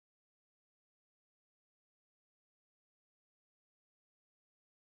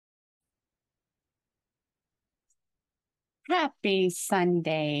Happy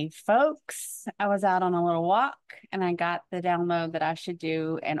Sunday, folks. I was out on a little walk and I got the download that I should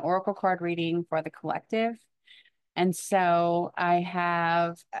do an oracle card reading for the collective. And so I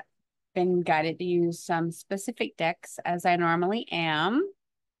have been guided to use some specific decks as I normally am.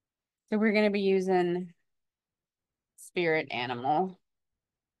 So we're going to be using Spirit Animal.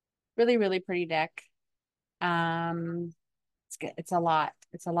 Really, really pretty deck. It's good. It's a lot.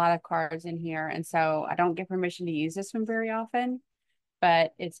 It's a lot of cards in here. And so I don't get permission to use this one very often,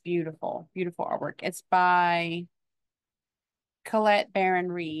 but it's beautiful, beautiful artwork. It's by Colette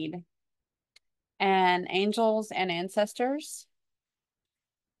Baron Reed and Angels and Ancestors.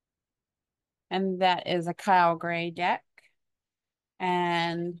 And that is a Kyle Gray deck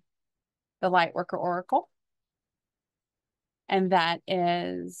and the Lightworker Oracle. And that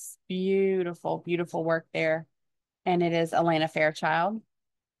is beautiful, beautiful work there. And it is Elena Fairchild.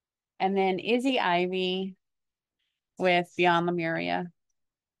 And then Izzy Ivy with Beyond Lemuria.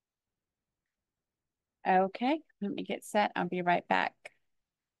 Okay, let me get set. I'll be right back.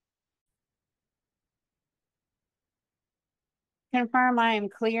 Confirm I am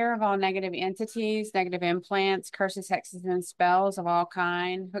clear of all negative entities, negative implants, curses, hexes, and spells of all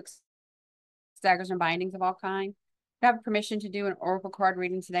kind, hooks, daggers, and bindings of all kind. I have permission to do an oracle card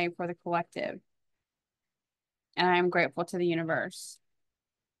reading today for the collective. And I am grateful to the universe.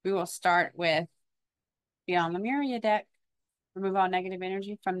 We will start with Beyond Lemuria deck. Remove all negative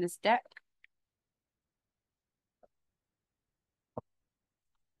energy from this deck.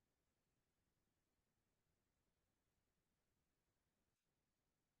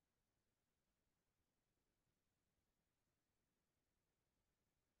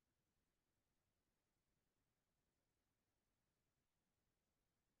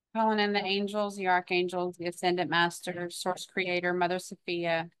 Calling in the angels, the archangels, the ascendant master, source creator, Mother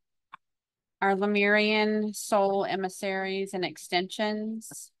Sophia, our Lemurian soul emissaries and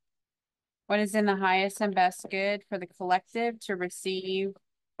extensions. What is in the highest and best good for the collective to receive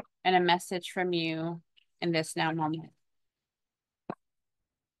and a message from you in this now moment.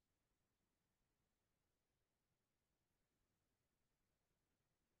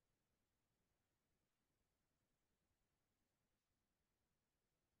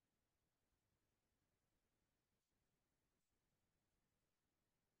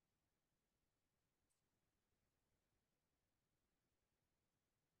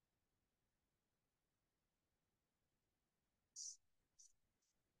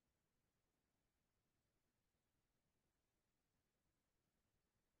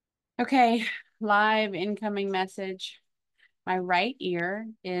 Okay, live incoming message. My right ear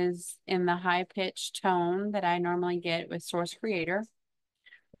is in the high-pitched tone that I normally get with Source Creator.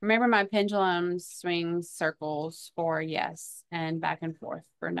 Remember, my pendulum swings circles for yes and back and forth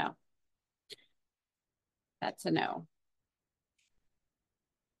for no. That's a no.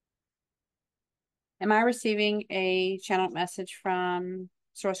 Am I receiving a channeled message from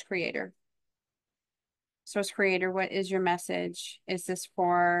Source Creator? Source Creator, what is your message? Is this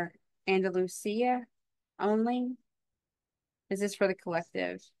for Andalusia only? Is this for the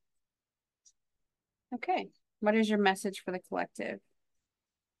collective? Okay. What is your message for the collective?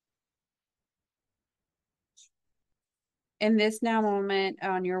 In this now moment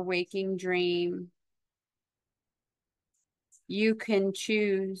on your waking dream, you can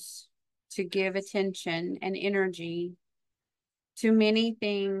choose to give attention and energy to many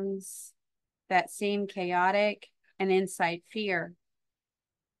things that seem chaotic and incite fear.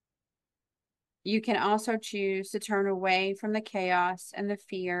 You can also choose to turn away from the chaos and the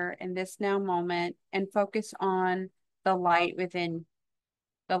fear in this now moment and focus on the light within.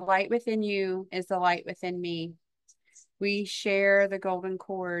 The light within you is the light within me. We share the golden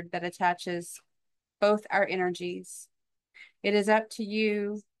cord that attaches both our energies. It is up to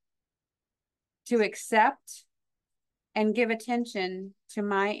you to accept and give attention to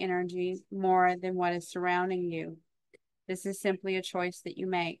my energy more than what is surrounding you. This is simply a choice that you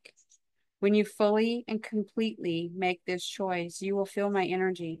make. When you fully and completely make this choice, you will feel my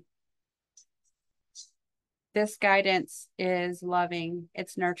energy. This guidance is loving,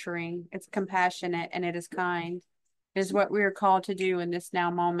 it's nurturing, it's compassionate, and it is kind. It is what we are called to do in this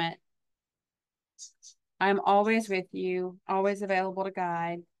now moment. I'm always with you, always available to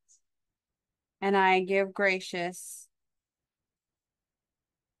guide. And I give gracious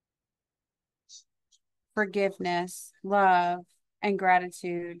forgiveness, love, and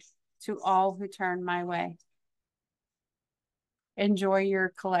gratitude to all who turn my way. Enjoy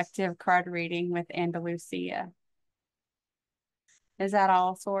your collective card reading with Andalusia. Is that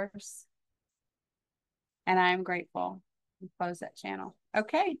all, Source? And I am grateful. Close that channel.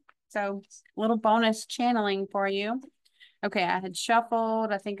 Okay, so little bonus channeling for you. Okay, I had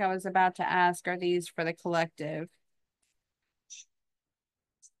shuffled. I think I was about to ask, are these for the collective?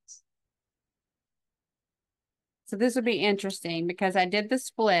 So this would be interesting because I did the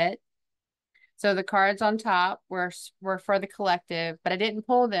split. So the cards on top were for the collective, but I didn't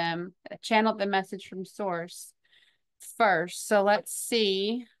pull them. I channeled the message from source first. So let's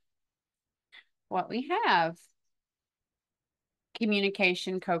see what we have.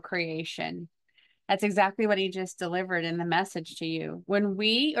 Communication, co-creation. That's exactly what he just delivered in the message to you. When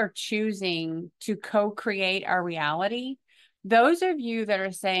we are choosing to co-create our reality, those of you that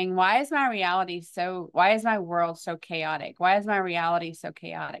are saying, why is my world so chaotic? Why is my reality so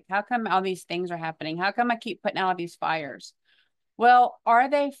chaotic? How come all these things are happening? How come I keep putting out these fires? Well, are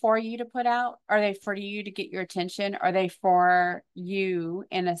they for you to put out? Are they for you to get your attention? Are they for you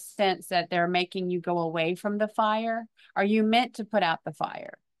in a sense that they're making you go away from the fire? Are you meant to put out the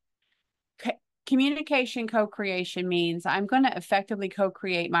fire? Communication co-creation means I'm going to effectively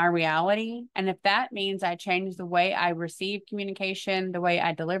co-create my reality. And if that means I change the way I receive communication, the way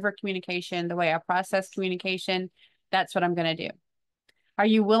I deliver communication, the way I process communication, that's what I'm going to do. Are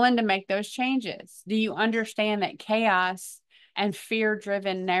you willing to make those changes? Do you understand that chaos and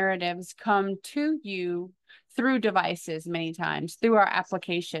fear-driven narratives come to you through devices many times, through our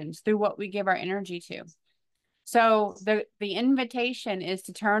applications, through what we give our energy to? So the invitation is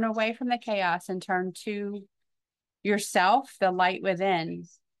to turn away from the chaos and turn to yourself, the light within,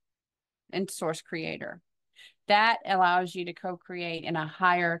 and source creator. That allows you to co-create in a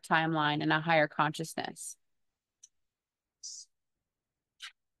higher timeline and a higher consciousness.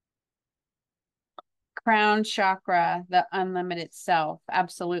 Crown chakra, the unlimited self.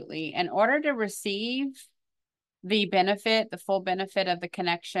 Absolutely. In order to receive the full benefit of the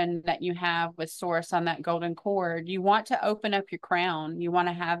connection that you have with source on that golden cord, you want to open up your crown. You want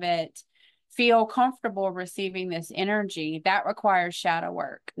to have it feel comfortable receiving this energy. That requires shadow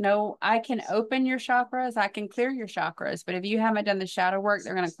work. No, I can open your chakras, I can clear your chakras, but if you haven't done the shadow work,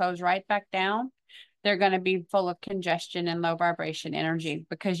 they're going to close right back down. They're going to be full of congestion and low vibration energy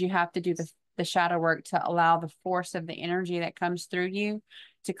because you have to do the shadow work to allow the force of the energy that comes through you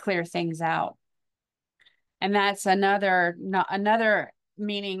to clear things out. And that's another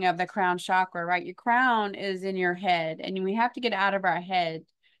meaning of the crown chakra, right? Your crown is in your head, and we have to get out of our head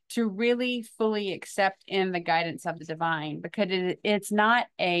to really fully accept in the guidance of the divine, because it's not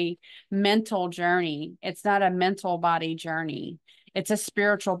a mental journey. It's not a mental body journey. It's a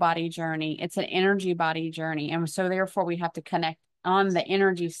spiritual body journey. It's an energy body journey. And so therefore we have to connect on the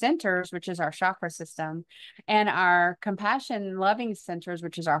energy centers, which is our chakra system, and our compassion loving centers,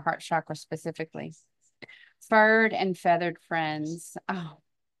 which is our heart chakra specifically. Furred and feathered friends. Oh,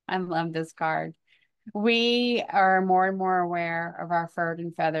 I love this card. We are more and more aware of our furred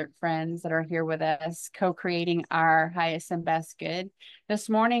and feathered friends that are here with us, co-creating our highest and best good. This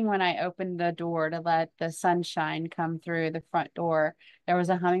morning, when I opened the door to let the sunshine come through the front door, there was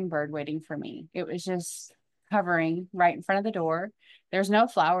a hummingbird waiting for me. It was just hovering right in front of the door. There's no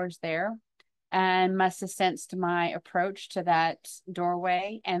flowers there, and must have sensed my approach to that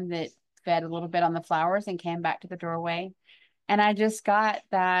doorway, and that fed a little bit on the flowers and came back to the doorway. And I just got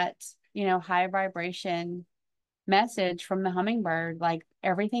that, high vibration message from the hummingbird. Like,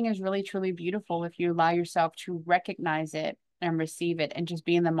 everything is really, truly beautiful if you allow yourself to recognize it and receive it and just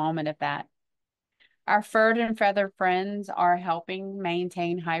be in the moment of that. Our furred and feathered friends are helping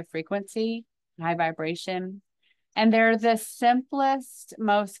maintain high frequency, high vibration. And they're the simplest,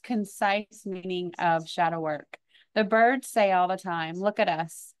 most concise meaning of shadow work. The birds say all the time, look at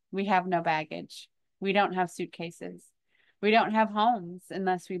us. We have no baggage. We don't have suitcases. We don't have homes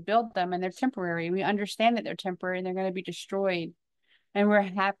unless we build them, and they're temporary. We understand that they're temporary and they're going to be destroyed. And we're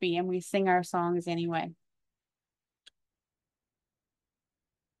happy and we sing our songs anyway.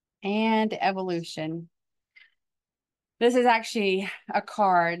 And evolution. This is actually a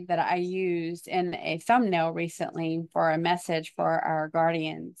card that I used in a thumbnail recently for a message for our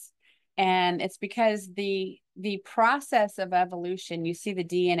guardians. And it's because the process of evolution, you see the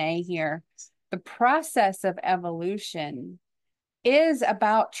DNA here, the process of evolution is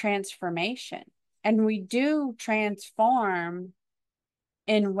about transformation. And we do transform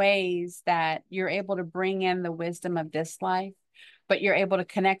in ways that you're able to bring in the wisdom of this life, but you're able to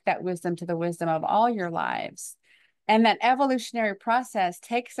connect that wisdom to the wisdom of all your lives. And that evolutionary process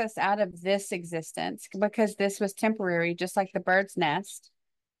takes us out of this existence, because this was temporary, just like the bird's nest.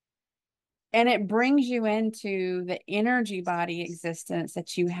 And it brings you into the energy body existence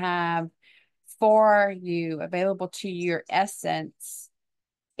that you have for you, available to your essence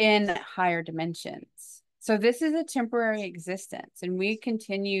in higher dimensions. So this is a temporary existence, and we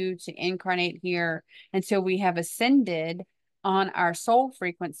continue to incarnate here until we have ascended on our soul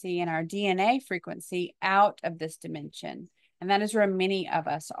frequency and our DNA frequency out of this dimension. And that is where many of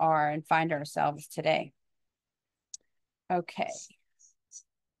us are and find ourselves today. Okay.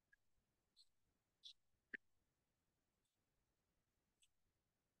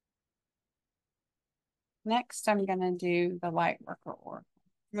 Next, I'm going to do the Lightworker Oracle.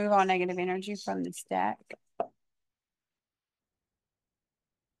 Move all negative energy from this deck.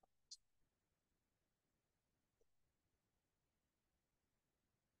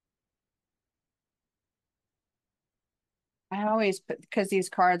 I always put, because these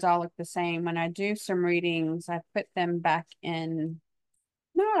cards all look the same, when I do some readings, I put them back in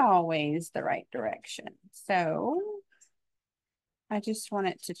not always the right direction. So I just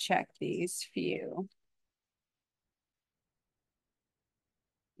wanted to check these few.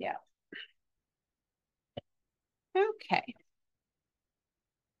 Yeah. Okay.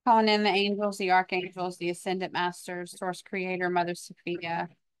 Calling in the angels, the archangels, the ascendant masters, source creator, Mother Sophia.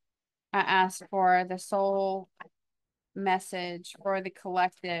 I ask for the soul message for the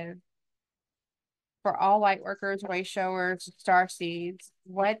collective, for all light workers, way showers, star seeds.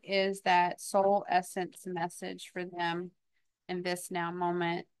 What is that soul essence message for them in this now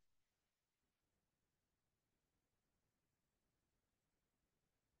moment?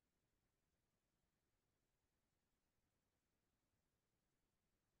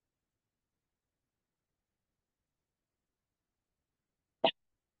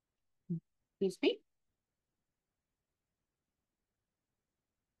 Excuse me.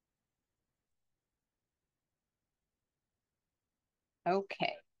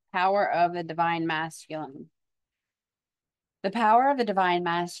 Okay. Power of the divine masculine. The power of the divine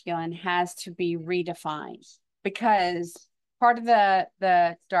masculine has to be redefined, because part of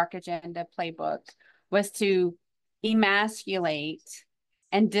the dark agenda playbook was to emasculate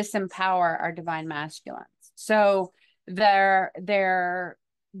and disempower our divine masculines. So they're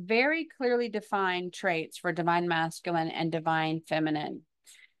very clearly defined traits for divine masculine and divine feminine.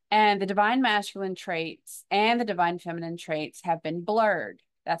 And the divine masculine traits and the divine feminine traits have been blurred.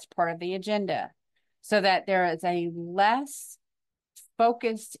 That's part of the agenda. So that there is a less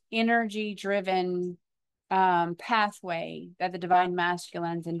focused, energy driven pathway that the divine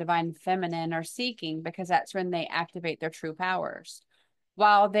masculines and divine feminine are seeking, because that's when they activate their true powers.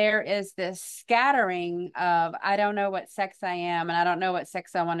 While there is this scattering of, I don't know what sex I am, and I don't know what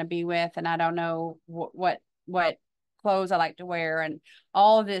sex I want to be with, and I don't know what clothes I like to wear, and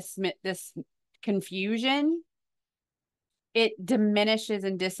all of this confusion, it diminishes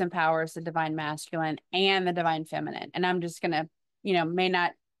and disempowers the divine masculine and the divine feminine. And I'm just gonna, may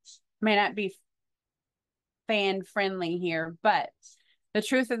not be fan friendly here, but the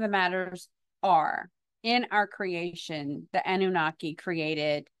truth of the matters are, in our creation, the Anunnaki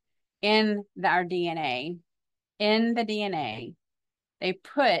created our DNA, in the DNA, they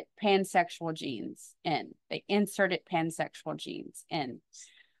put pansexual genes in. They inserted pansexual genes in,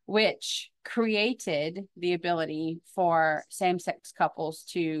 which created the ability for same-sex couples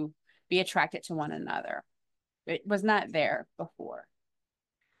to be attracted to one another. It was not there before.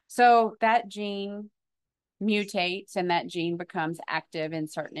 So that gene mutates and that gene becomes active in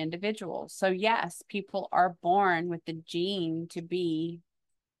certain individuals. So yes, people are born with the gene to be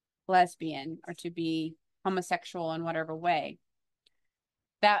lesbian or to be homosexual in whatever way.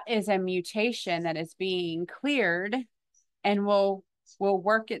 That is a mutation that is being cleared and will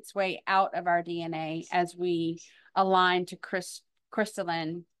work its way out of our DNA as we align to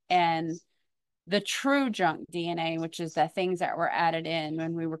crystalline and the true junk DNA, which is the things that were added in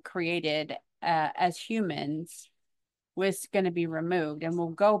when we were created as humans, was going to be removed. And we'll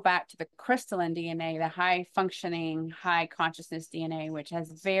go back to the crystalline DNA, the high functioning, high consciousness DNA, which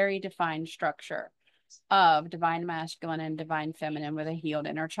has very defined structure of divine masculine and divine feminine with a healed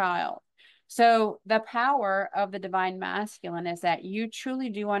inner child. So the power of the divine masculine is that you truly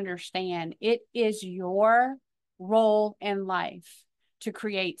do understand it is your role in life to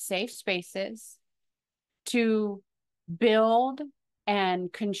create safe spaces, to build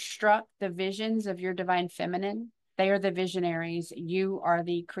and construct the visions of your divine feminine. They are the visionaries. You are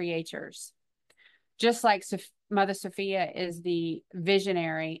the creators. Just like Mother Sophia is the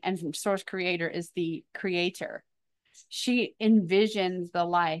visionary and source creator is the creator. She envisions the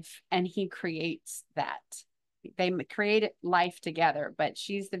life and he creates that. They create life together, but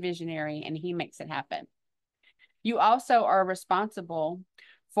she's the visionary and he makes it happen. You also are responsible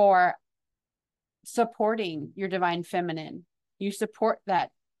for supporting your divine feminine. You support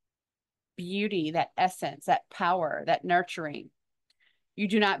that beauty, that essence, that power, that nurturing. You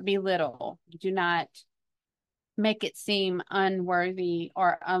do not belittle. You do not make it seem unworthy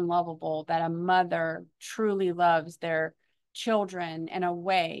or unlovable that a mother truly loves their children in a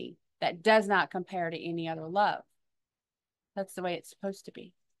way that does not compare to any other love. That's the way it's supposed to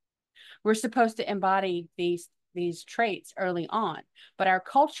be. We're supposed to embody these traits early on, but our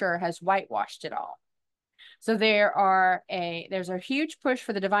culture has whitewashed it all. So there's a huge push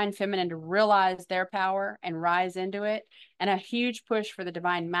for the divine feminine to realize their power and rise into it, and a huge push for the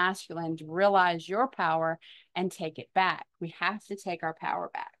divine masculine to realize your power and take it back. We have to take our power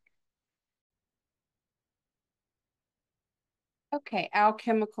back. Okay,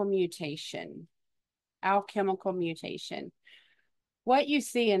 alchemical mutation. Alchemical mutation. What you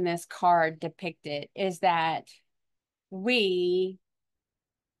see in this card depicted is that we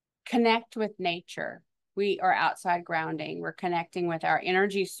connect with nature. We are outside grounding. We're connecting with our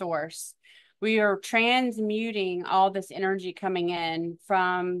energy source. We are transmuting all this energy coming in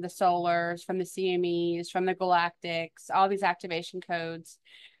from the solars, from the CMEs, from the galactics, all these activation codes.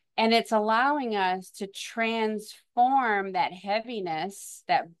 And it's allowing us to transform that heaviness,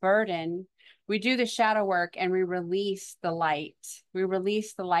 that burden. We do the shadow work and we release the light. We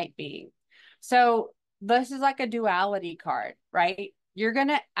release the light being. So this is like a duality card, right? You're going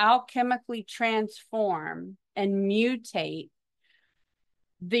to alchemically transform and mutate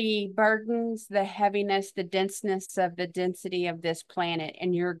the burdens, the heaviness, the denseness of the density of this planet,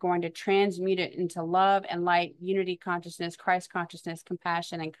 and you're going to transmute it into love and light, unity consciousness, Christ consciousness,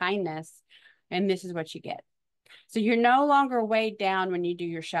 compassion, and kindness. And this is what you get. So you're no longer weighed down when you do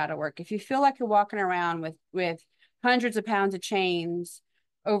your shadow work. If you feel like you're walking around with hundreds of pounds of chains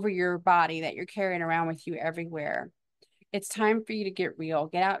over your body that you're carrying around with you everywhere, it's time for you to get real,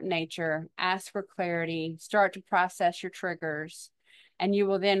 get out in nature, ask for clarity, start to process your triggers, and you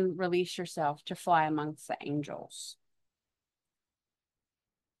will then release yourself to fly amongst the angels.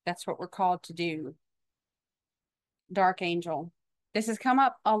 That's what we're called to do. Dark angel. This has come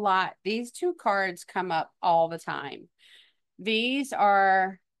up a lot. These two cards come up all the time. These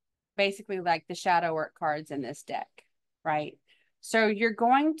are basically like the shadow work cards in this deck, right? So you're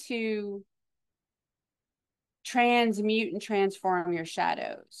going to transmute and transform your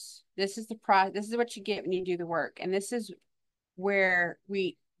shadows. This is what you get when you do the work. And this is where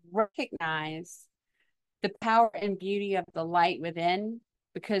we recognize the power and beauty of the light within,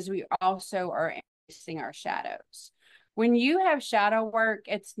 because we also are embracing our shadows. When you have shadow work,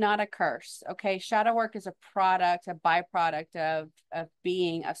 it's not a curse, okay? Shadow work is a product, a byproduct of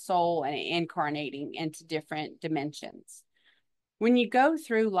being a soul and incarnating into different dimensions. When you go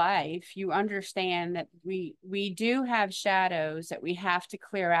through life, you understand that we do have shadows that we have to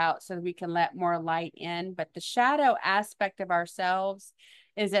clear out so that we can let more light in. But the shadow aspect of ourselves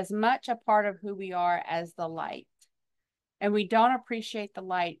is as much a part of who we are as the light. And we don't appreciate the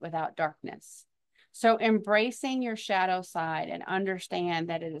light without darkness. So embracing your shadow side and understand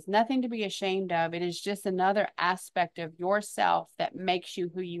that it is nothing to be ashamed of. It is just another aspect of yourself that makes you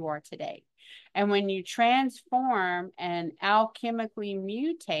who you are today. And when you transform and alchemically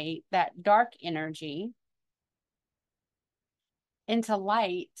mutate that dark energy into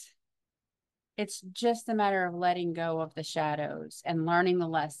light, it's just a matter of letting go of the shadows and learning the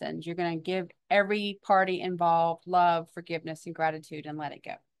lessons. You're going to give every party involved love, forgiveness, and gratitude and let it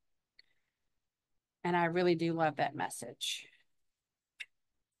go. And I really do love that message.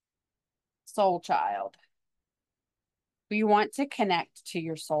 Soul child. You want to connect to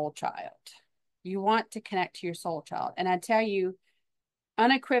your soul child. You want to connect to your soul child. And I tell you,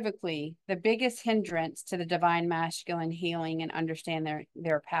 unequivocally, the biggest hindrance to the divine masculine healing and understand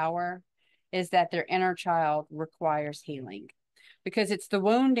their power is that their inner child requires healing. Because it's the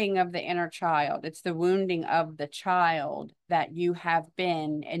wounding of the inner child. It's the wounding of the child that you have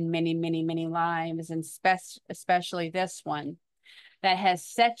been in many, many, many lives, and especially this one, that has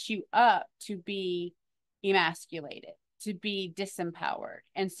set you up to be emasculated, to be disempowered.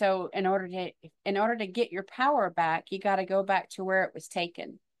 And so in order to get your power back, you got to go back to where it was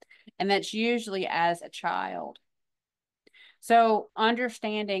taken. And that's usually as a child. So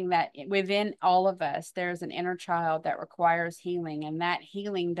understanding that within all of us, there's an inner child that requires healing, and that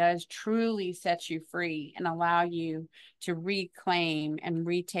healing does truly set you free and allow you to reclaim and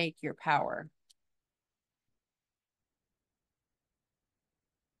retake your power.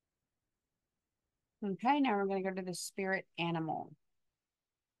 Okay, now we're going to go to the spirit animal.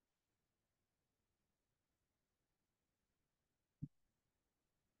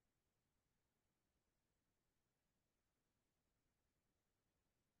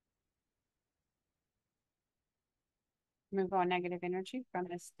 Move on negative energy from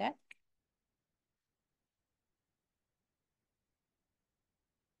this deck.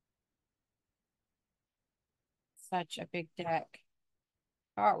 such a big deck.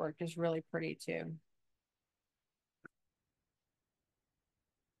 Artwork is really pretty too.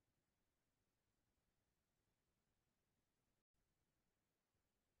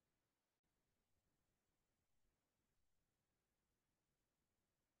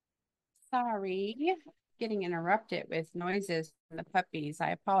 Sorry, getting interrupted with noises from the puppies. I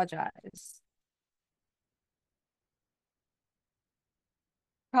apologize.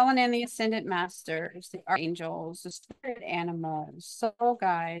 Calling in the ascended masters, the archangels, the spirit animals, soul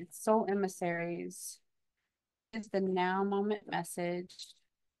guides, soul emissaries. Is the now moment message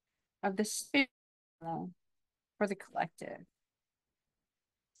of the spirit for the collective.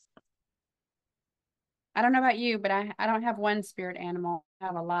 I don't know about you, but I don't have one spirit animal. I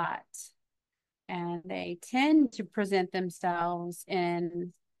have a lot. And they tend to present themselves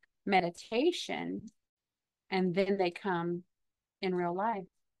in meditation, and then they come in real life.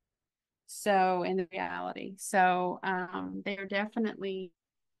 So in the reality. So they're definitely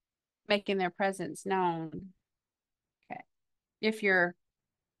making their presence known. Okay. If you're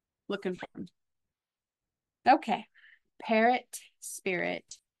looking for them. Okay. Parrot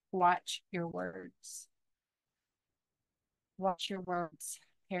spirit, watch your words. Watch your words,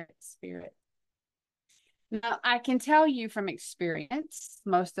 parrot spirit. Now, I can tell you from experience,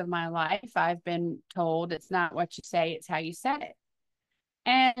 most of my life, I've been told it's not what you say, it's how you say it.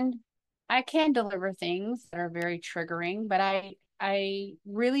 And I can deliver things that are very triggering, but I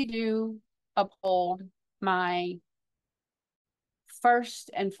really do uphold my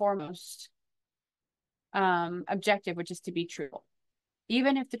first and foremost objective, which is to be truthful.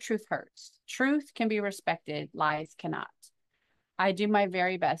 Even if the truth hurts, truth can be respected, lies cannot. I do my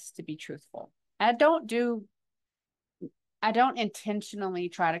very best to be truthful. I don't intentionally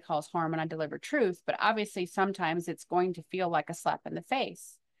try to cause harm when I deliver truth, but obviously sometimes it's going to feel like a slap in the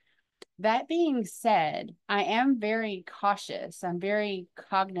face. That being said, I am very cautious. I'm very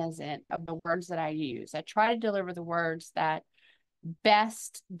cognizant of the words that I use. I try to deliver the words that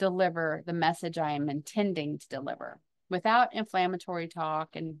best deliver the message I am intending to deliver without inflammatory talk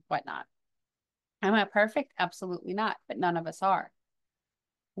and whatnot. Am I perfect? Absolutely not, but none of us are.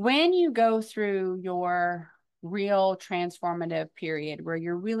 When you go through your real transformative period where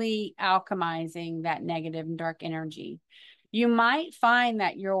you're really alchemizing that negative and dark energy, you might find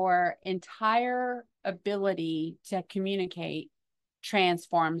that your entire ability to communicate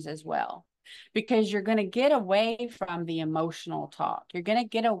transforms as well, because you're going to get away from the emotional talk. You're going to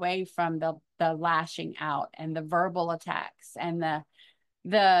get away from the lashing out and the verbal attacks and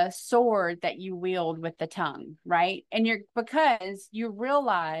the sword that you wield with the tongue, right? And because you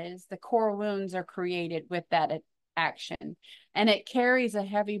realize the core wounds are created with that action, and it carries a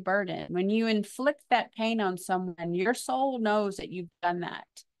heavy burden. When you inflict that pain on someone, your soul knows that you've done that,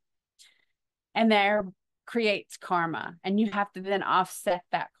 and there creates karma, and you have to then offset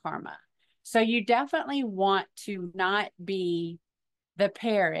that karma. So you definitely want to not be the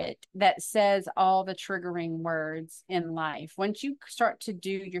parrot that says all the triggering words in life. Once you start to do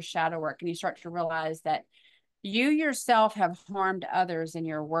your shadow work and you start to realize that you yourself have harmed others in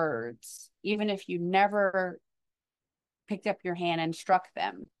your words, even if you never picked up your hand and struck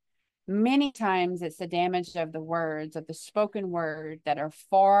them, many times it's the damage of the words, of the spoken word, that are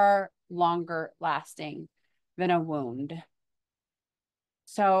far longer lasting than a wound.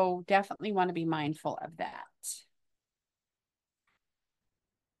 So definitely want to be mindful of that.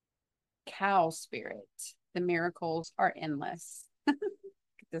 Cow spirit. The miracles are endless. Look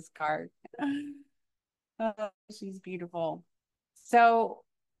at this card. Oh, she's beautiful. So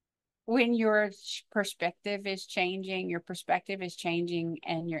when your perspective is changing, your perspective is changing,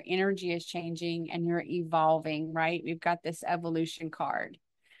 and your energy is changing, and you're evolving, right? We've got this evolution card.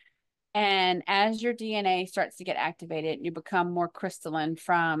 And as your DNA starts to get activated, you become more crystalline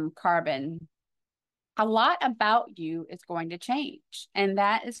from carbon. A lot about you is going to change, and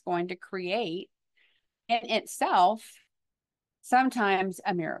that is going to create in itself sometimes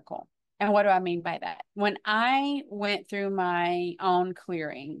a miracle. And what do I mean by that? When I went through my own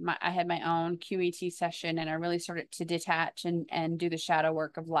clearing, I had my own QET session, and I really started to detach and do the shadow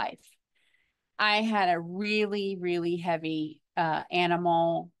work of life. I had a really, really heavy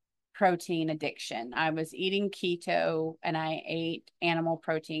animal protein addiction. I was eating keto, and I ate animal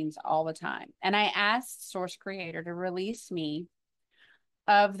proteins all the time. And I asked Source Creator to release me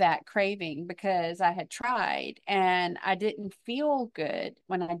of that craving, because I had tried and I didn't feel good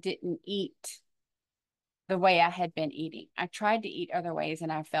when I didn't eat the way I had been eating. I tried to eat other ways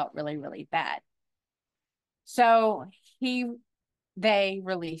and I felt really, really bad. So they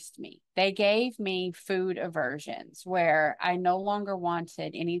released me. They gave me food aversions where I no longer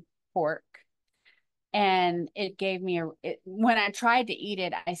wanted any pork. And it gave me when I tried to eat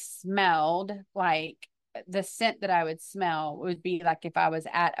it, I smelled like the scent that I would smell would be like if I was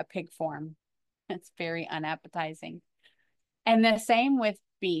at a pig farm. It's very unappetizing. And the same with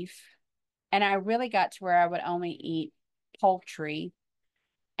beef. And I really got to where I would only eat poultry.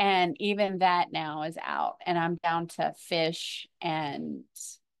 And even that now is out. And I'm down to fish and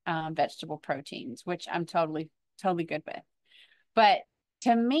vegetable proteins, which I'm totally, totally good with. But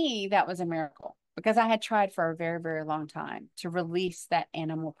to me, that was a miracle because I had tried for a very, very long time to release that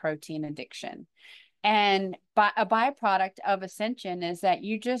animal protein addiction. And a byproduct of ascension is that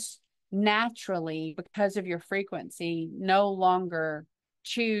you just naturally, because of your frequency, no longer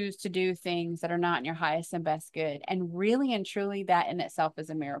choose to do things that are not in your highest and best good. And really and truly, that in itself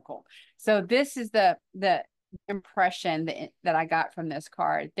is a miracle. So this is the impression that I got from this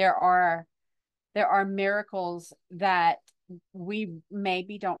card. There are miracles that we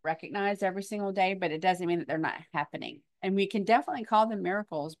maybe don't recognize every single day, but it doesn't mean that they're not happening. And we can definitely call them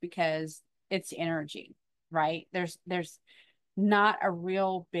miracles because it's energy, right? There's not a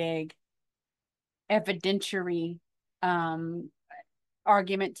real big evidentiary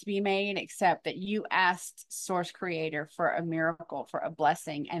argument to be made, except that you asked source creator for a miracle, for a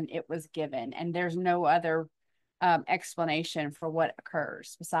blessing, and it was given. And there's no other explanation for what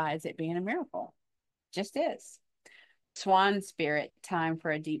occurs besides it being a miracle. Just is. Swan spirit, time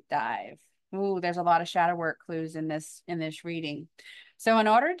for a deep dive. Ooh, there's a lot of shadow work clues in this reading. So in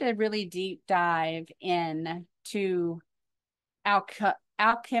order to really deep dive in to alchemically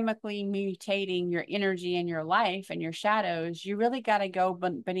mutating your energy and your life and your shadows, you really got to go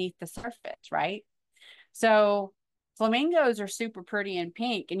beneath the surface, right? So flamingos are super pretty and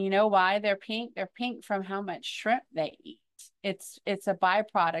pink. And you know why they're pink? They're pink from how much shrimp they eat. It's a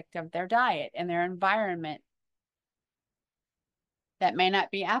byproduct of their diet and their environment. That may not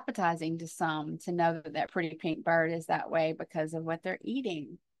be appetizing to some to know that that pretty pink bird is that way because of what they're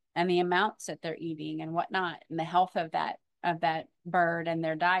eating and the amounts that they're eating and whatnot, and the health of that bird and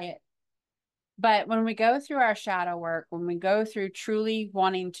their diet. But when we go through our shadow work, when we go through truly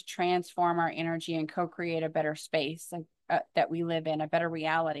wanting to transform our energy and co-create a better space that we live in, a better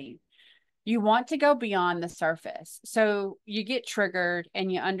reality, you want to go beyond the surface. So you get triggered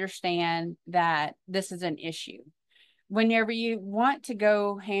and you understand that this is an issue. Whenever you want to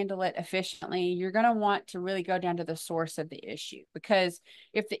go handle it efficiently, you're going to want to really go down to the source of the issue. Because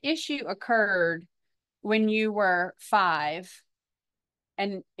if the issue occurred when you were 5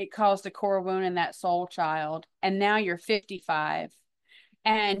 and it caused a core wound in that soul child, and now you're 55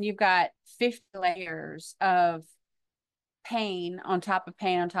 and you've got 50 layers of pain on top of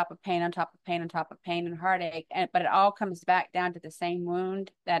pain on top of pain on top of pain on top of pain and heartache, but it all comes back down to the same wound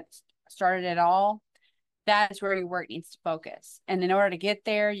that started it all, that is where your work needs to focus. And in order to get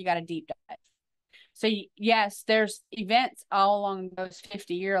there, you got to deep dive. So yes, there's events all along those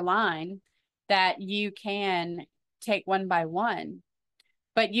 50-year line that you can take one by one,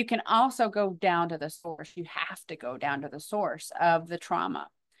 but you can also go down to the source. You have to go down to the source of the trauma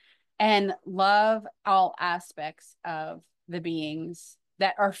and love all aspects of the beings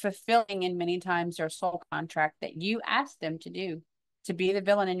that are fulfilling in many times their soul contract that you asked them to do, to be the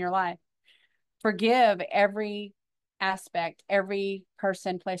villain in your life. Forgive every aspect, every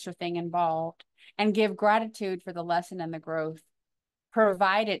person, place, or thing involved, and give gratitude for the lesson and the growth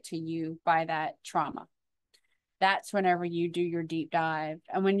provided to you by that trauma. That's whenever you do your deep dive.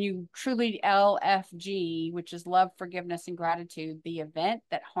 And when you truly LFG, which is love, forgiveness, and gratitude, the event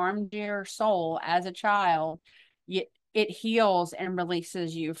that harmed your soul as a child, it heals and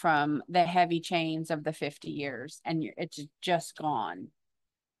releases you from the heavy chains of the 50 years, and it's just gone.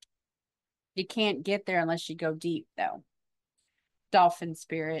 You can't get there unless you go deep, though. Dolphin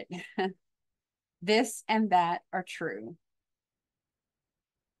spirit. This and that are true.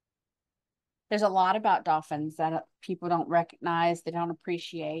 There's a lot about dolphins that people don't recognize, they don't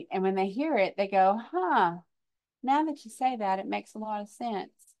appreciate. And when they hear it, they go, huh, now that you say that, it makes a lot of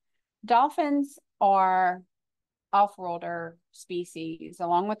sense. Dolphins are off-worlder species,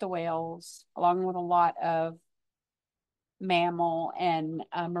 along with the whales, along with a lot of mammal and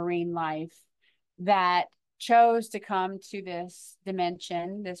marine life that chose to come to this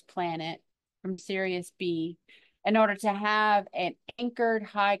dimension, this planet from Sirius B, in order to have an anchored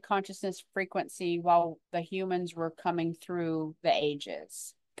high consciousness frequency while the humans were coming through the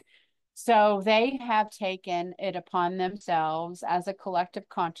ages. So they have taken it upon themselves as a collective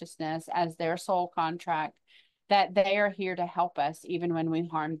consciousness, as their soul contract, that they are here to help us even when we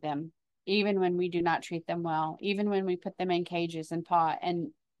harm them, even when we do not treat them well, even when we put them in cages and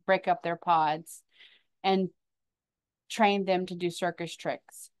break up their pods and train them to do circus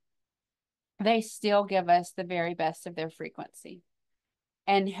tricks. they still give us the very best of their frequency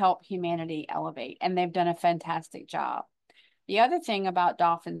and help humanity elevate. And they've done a fantastic job. The other thing about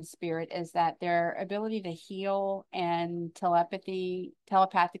dolphin spirit is that their ability to heal and telepathically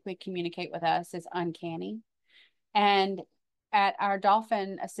communicate with us is uncanny. And at our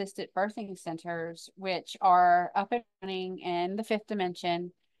dolphin assisted birthing centers, which are up and running in the fifth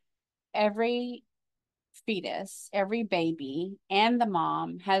dimension, every fetus, every baby, and the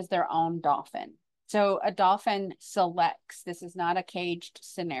mom has their own dolphin. So a dolphin selects, this is not a caged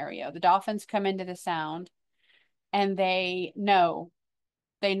scenario. The dolphins come into the sound and they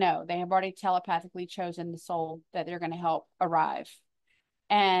have already telepathically chosen the soul that they're going to help arrive.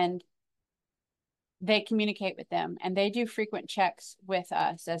 And they communicate with them and they do frequent checks with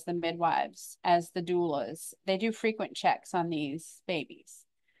us as the midwives, as the doulas. They do frequent checks on these babies.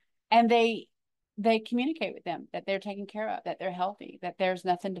 And they communicate with them that they're taken care of, that they're healthy, that there's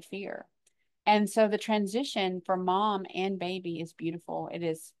nothing to fear. And so the transition for mom and baby is beautiful. It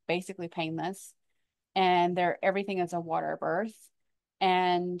is basically painless. And everything is a water birth.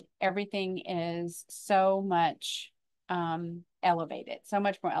 And everything is so much elevated, so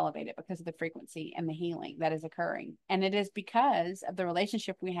much more elevated because of the frequency and the healing that is occurring. And it is because of the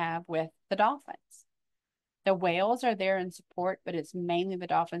relationship we have with the dolphins. The whales are there in support, but it's mainly the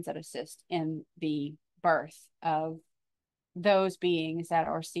dolphins that assist in the birth of those beings that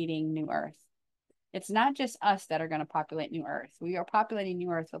are seeding New Earth. It's not just us that are going to populate New Earth. We are populating New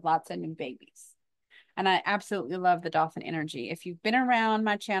Earth with lots of new babies. And I absolutely love the dolphin energy. If you've been around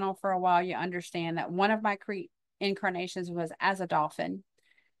my channel for a while, you understand that one of my incarnations was as a dolphin,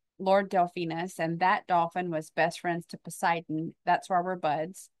 Lord Delphinus, and that dolphin was best friends to Poseidon. That's why we're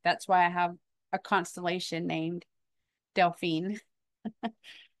buds. That's why I have a constellation named Delphine.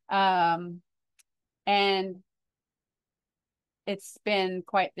 And it's been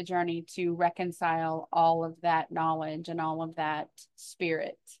quite the journey to reconcile all of that knowledge and all of that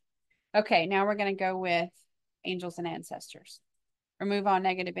spirit. Okay, now we're going to go with angels and ancestors. Remove all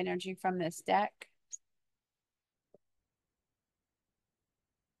negative energy from this deck.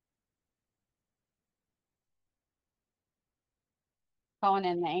 Calling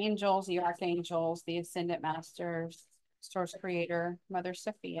in the angels, the archangels, the ascendant masters, source creator, Mother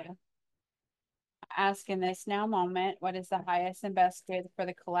Sophia. Ask in this now moment, what is the highest and best good for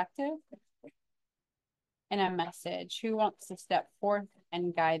the collective? And a message. Who wants to step forth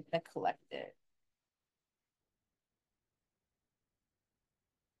and guide the collective?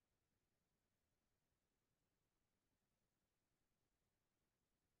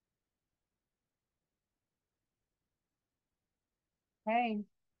 Okay.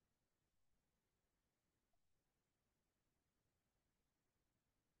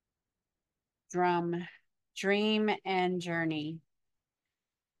 Drum, dream and journey.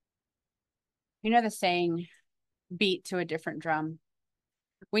 You know the saying, beat to a different drum.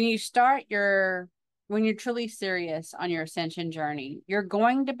 When you're truly serious on your ascension journey, you're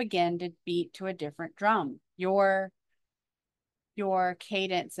going to begin to beat to a different drum. Your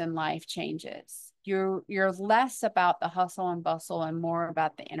cadence in life changes. You're less about the hustle and bustle and more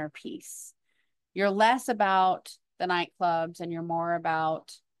about the inner peace. You're less about the nightclubs and you're more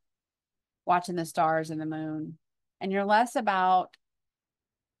about watching the stars and the moon. And you're less about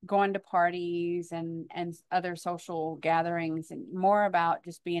going to parties and other social gatherings and more about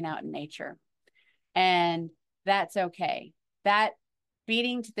just being out in nature. And that's okay. That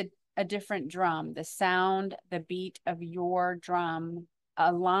beating to a different drum, the sound, the beat of your drum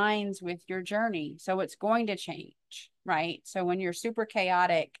aligns with your journey. So it's going to change, right? So when you're super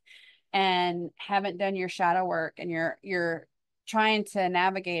chaotic and haven't done your shadow work and you're trying to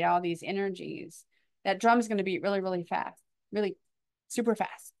navigate all these energies, that drum's going to beat really, really fast, really super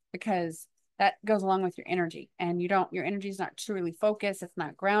fast, because that goes along with your energy. And your energy is not truly focused, it's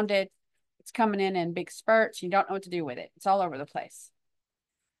not grounded. It's coming in big spurts. You don't know what to do with it. It's all over the place.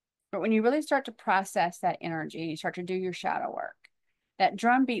 But when you really start to process that energy and you start to do your shadow work, that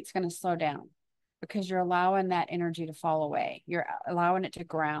drum beat's going to slow down because you're allowing that energy to fall away. You're allowing it to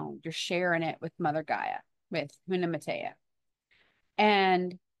ground. You're sharing it with Mother Gaia, with Hunamatea.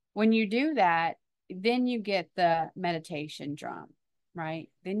 And when you do that, then you get the meditation drum, right?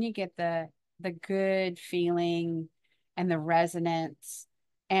 Then you get the good feeling and the resonance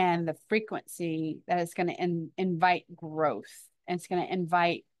and the frequency that is going to invite growth, and it's going to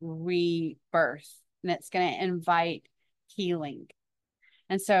invite rebirth, and it's going to invite healing.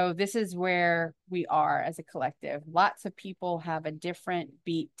 And so this is where we are as a collective. Lots of people have a different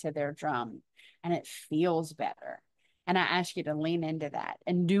beat to their drum and it feels better. And I ask you to lean into that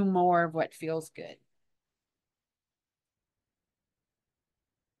and do more of what feels good.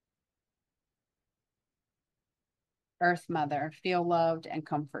 Earth Mother, feel loved and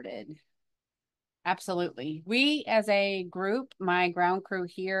comforted. Absolutely. We as a group, my ground crew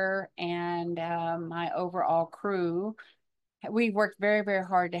here and my overall crew, we worked very, very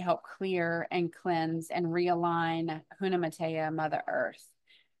hard to help clear and cleanse and realign Hunamatea, Mother Earth.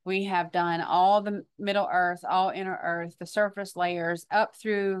 We have done all the middle earth, all inner earth, the surface layers, up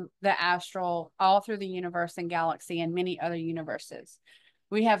through the astral, all through the universe and galaxy and many other universes.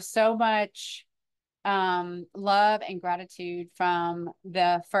 We have so much love and gratitude from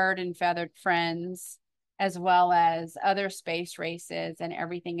the furred and feathered friends, as well as other space races and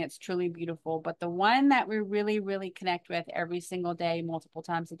everything. It's truly beautiful. But the one that we really, really connect with every single day, multiple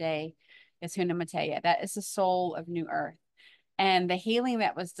times a day, is Hunamatea. That is the soul of New Earth. And the healing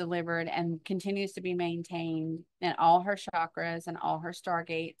that was delivered and continues to be maintained in all her chakras and all her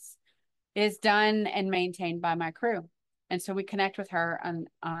stargates is done and maintained by my crew. And so we connect with her on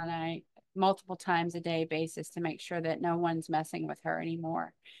a multiple times a day basis to make sure that no one's messing with her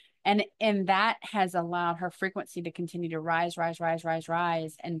anymore. And that has allowed her frequency to continue to rise,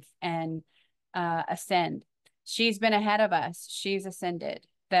 and ascend. She's been ahead of us. She's ascended.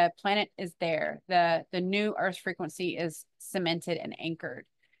 The planet is there. The new Earth frequency is cemented and anchored.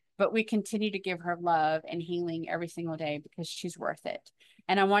 But we continue to give her love and healing every single day because she's worth it.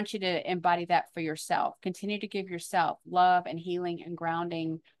 And I want you to embody that for yourself. Continue to give yourself love and healing and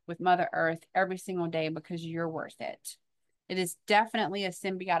grounding with Mother Earth every single day because you're worth it. It is definitely a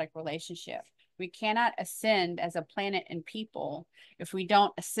symbiotic relationship. We cannot ascend as a planet and people if we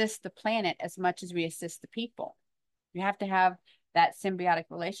don't assist the planet as much as we assist the people. You have to have that symbiotic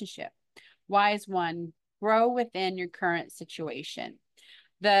relationship. Wise one, grow within your current situation.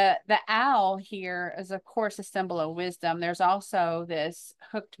 The owl here is, of course, a symbol of wisdom. There's also this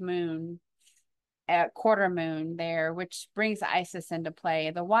hooked moon, quarter moon there, which brings Isis into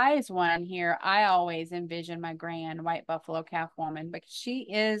play. The wise one here, I always envision my grand white buffalo calf woman because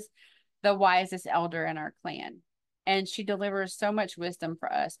she is the wisest elder in our clan. And she delivers so much wisdom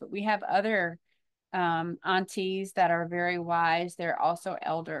for us. But we have other aunties that are very wise. They're also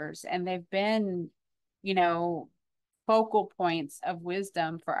elders, and they've been, you know, focal points of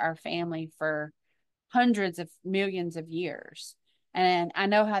wisdom for our family for hundreds of millions of years. And I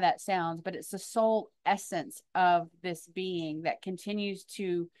know how that sounds, but it's the soul essence of this being that continues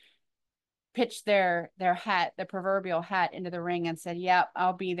to pitch their hat, the proverbial hat, into the ring and said, yep,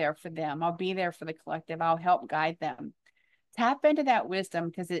 I'll be there for them. I'll be there for the collective. I'll help guide them. Tap into that wisdom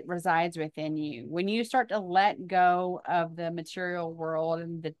because it resides within you. When you start to let go of the material world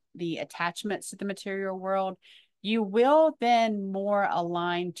and the attachments to the material world, you will then more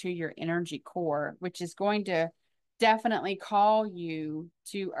align to your energy core, which is going to definitely call you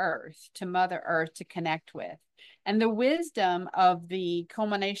to Earth, to Mother Earth, to connect with. And the wisdom of the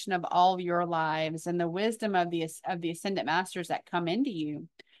culmination of all of your lives and the wisdom of the ascendant masters that come into you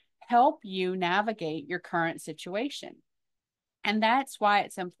help you navigate your current situation. And that's why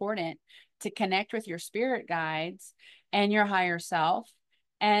it's important to connect with your spirit guides and your higher self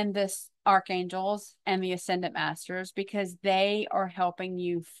and the archangels and the ascendant masters, because they are helping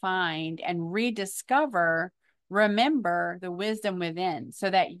you find and rediscover, remember the wisdom within so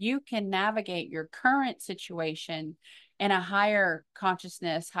that you can navigate your current situation in a higher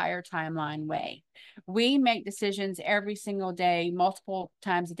consciousness, higher timeline way. We make decisions every single day, multiple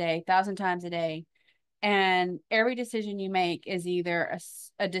times a day, 1,000 times a day. And every decision you make is either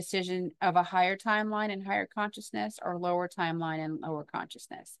a decision of a higher timeline and higher consciousness or lower timeline and lower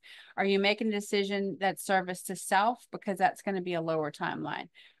consciousness. Are you making a decision that's service to self? Because that's going to be a lower timeline.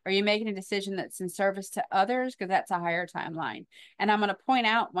 Are you making a decision that's in service to others? Because that's a higher timeline. And I'm going to point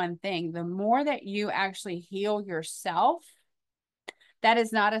out one thing. The more that you actually heal yourself, that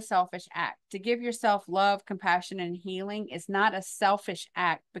is not a selfish act. To give yourself love, compassion, and healing is not a selfish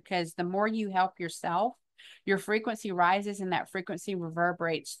act, because the more you help yourself, your frequency rises and that frequency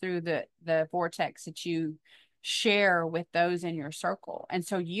reverberates through the vortex that you share with those in your circle. And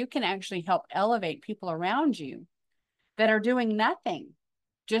so you can actually help elevate people around you that are doing nothing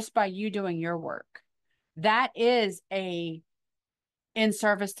just by you doing your work. That is a in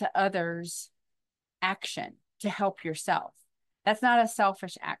service to others action to help yourself. That's not a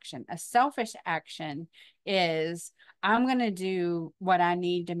selfish action. A selfish action is, I'm going to do what I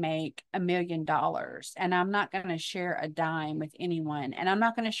need to make $1 million, and I'm not going to share a dime with anyone, and I'm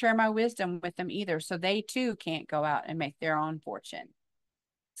not going to share my wisdom with them either, so they too can't go out and make their own fortune.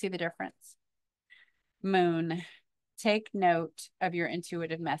 See the difference? Moon, take note of your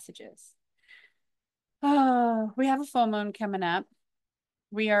intuitive messages. Oh, we have a full moon coming up.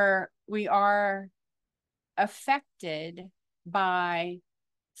 We are affected by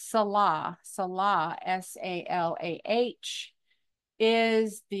Salah, Salah,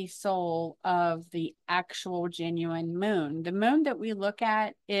 is the soul of the actual genuine moon. The moon that we look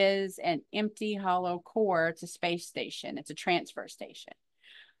at is an empty, hollow core. It's a space station, it's a transfer station.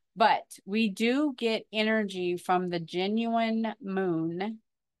 But we do get energy from the genuine moon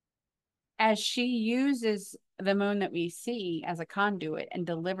as she uses the moon that we see as a conduit and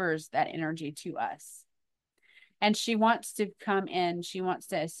delivers that energy to us. And she wants to come in, she wants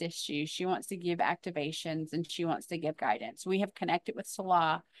to assist you, she wants to give activations, and she wants to give guidance. We have connected with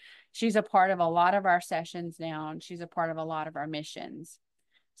Salah. She's a part of a lot of our sessions now, and she's a part of a lot of our missions.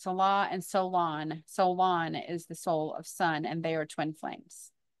 Salah and Solon. Solon is the soul of sun, and they are twin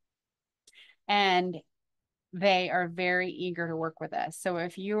flames. And they are very eager to work with us. So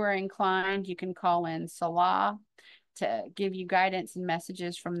if you are inclined, you can call in Salah to give you guidance and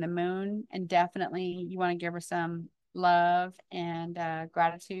messages from the moon. And definitely you want to give her some love and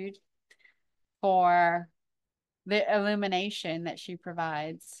gratitude for the illumination that she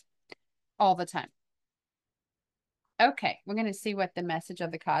provides all the time. Okay, we're going to see what the message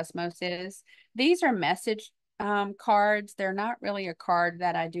of the cosmos is. These are message cards. They're not really a card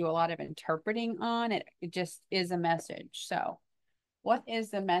that I do a lot of interpreting on. It just is a message. So what is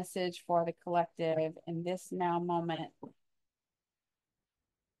the message for the collective in this now moment?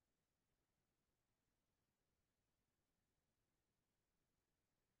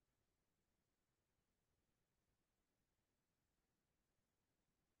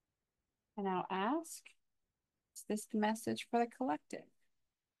 And I'll ask, is this the message for the collective?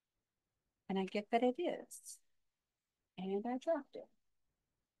 And I get that it is. And I dropped it.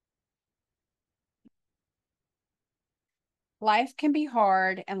 Life can be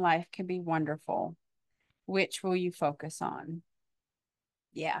hard and life can be wonderful. Which will you focus on?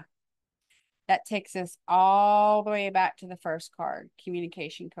 Yeah. That takes us all the way back to the first card,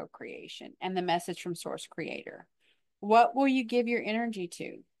 communication, co-creation, and the message from source creator. What will you give your energy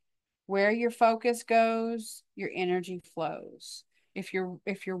to? Where your focus goes, your energy flows. If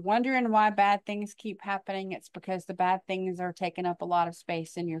you're wondering why bad things keep happening, it's because the bad things are taking up a lot of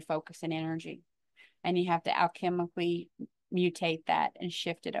space in your focus and energy. And you have to alchemically mutate that and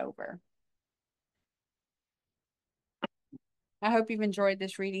shift it over. I hope you've enjoyed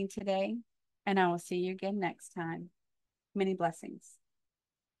this reading today, and I will see you again next time. Many blessings.